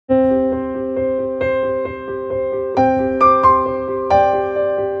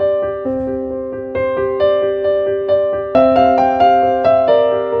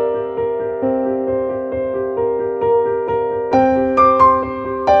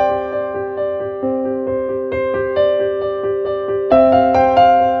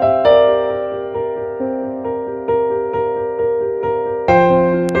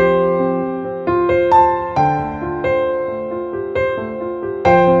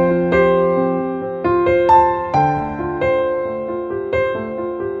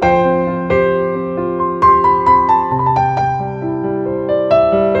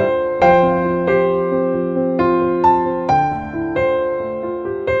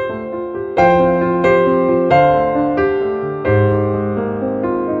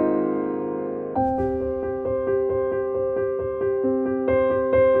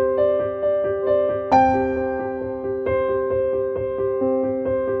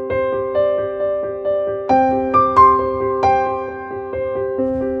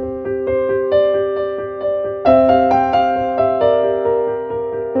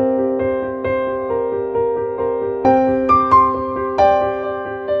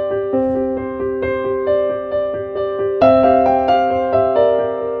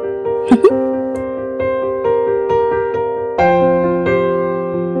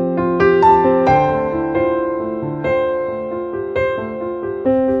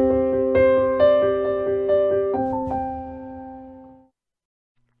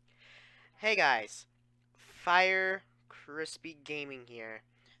Hey guys, Fire Crispy Gaming here,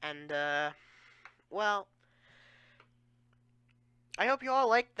 and well, I hope you all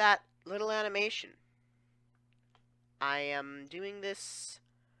liked that little animation. I am doing this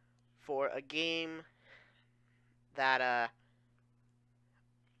for a game that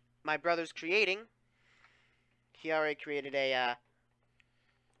my brother's creating. He already created a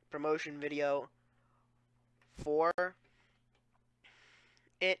promotion video for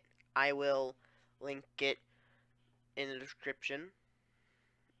it. I will link it in the description.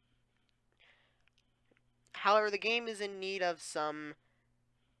 However, the game is in need of some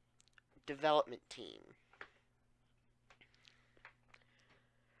development team.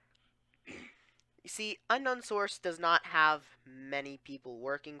 You see, Unknown Source does not have many people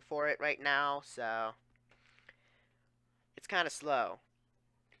working for it right now, so it's kind of slow.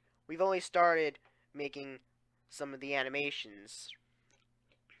 We've only started making some of the animations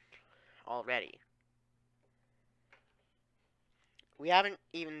already. We haven't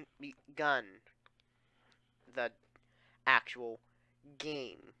even begun the actual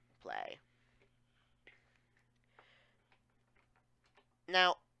gameplay.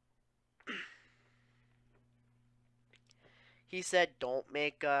 Now, he said, don't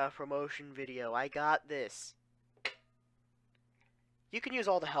make a promotion video. I got this. You can use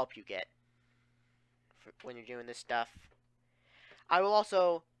all the help you get when you're doing this stuff. I will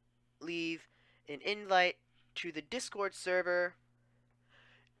also leave an invite to the Discord server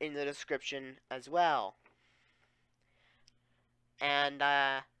in the description as well. And,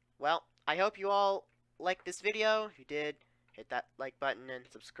 well, I hope you all liked this video. If you did, hit that like button and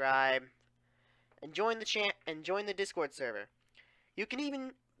subscribe. And join the Discord server. You can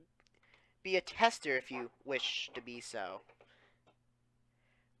even be a tester if you wish to be so.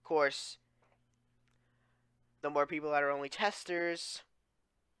 Of course, the more people that are only testers,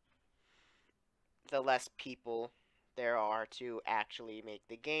 the less people there are to actually make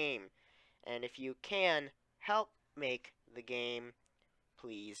the game. And if you can help make the game,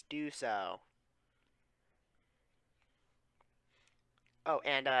 please do so. Oh,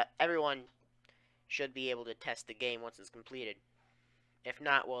 and everyone should be able to test the game once it's completed. If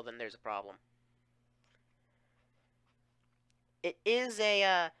not, well, then there's a problem. It is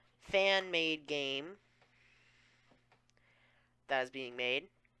a fan-made game that is being made.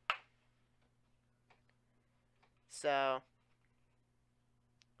 So,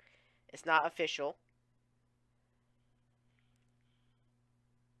 it's not official.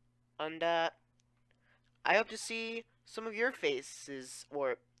 And, I hope to see some of your faces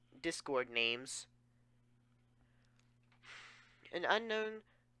or Discord names. An unknown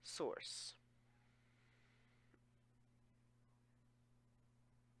source.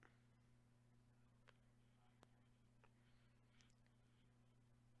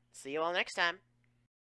 See you all next time.